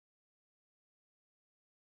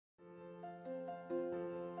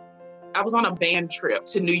I was on a band trip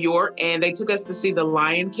to New York and they took us to see The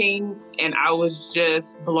Lion King, and I was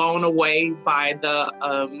just blown away by the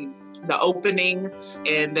opening,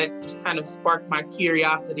 and that just kind of sparked my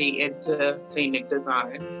curiosity into scenic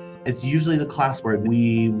design. It's usually the class where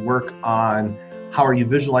we work on how are you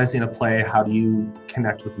visualizing a play, how do you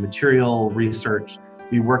connect with the material, research.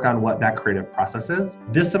 We work on what that creative process is.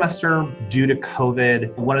 This semester, due to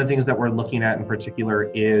COVID, one of the things that we're looking at in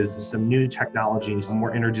particular is some new technologies.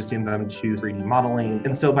 We're introducing them to 3D modeling.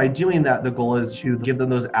 And so by doing that, the goal is to give them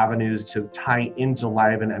those avenues to tie into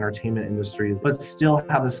live and entertainment industries, but still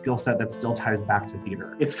have a skill set that still ties back to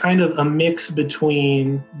theater. It's kind of a mix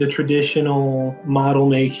between the traditional model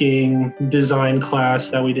making design class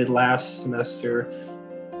that we did last semester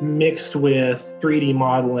mixed with 3D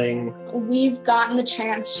modeling. We've gotten the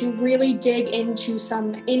chance to really dig into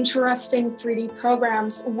some interesting 3D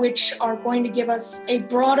programs, which are going to give us a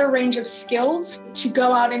broader range of skills to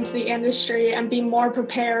go out into the industry and be more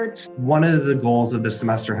prepared. One of the goals of this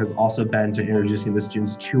semester has also been to introducing the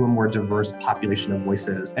students to a more diverse population of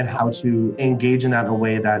voices and how to engage in that in a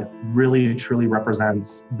way that really truly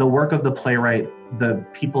represents the work of the playwright, the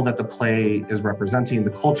people that the play is representing, the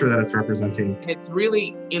culture that it's representing. It's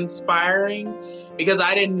really inspiring because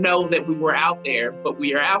I didn't know that we were out there, but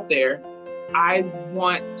we are out there. I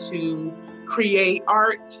want to create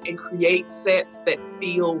art and create sets that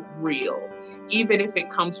feel real, even if it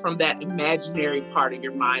comes from that imaginary part of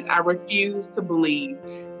your mind. I refuse to believe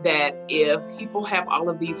that if people have all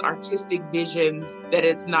of these artistic visions, that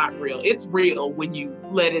it's not real. It's real when you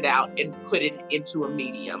let it out and put it into a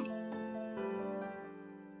medium.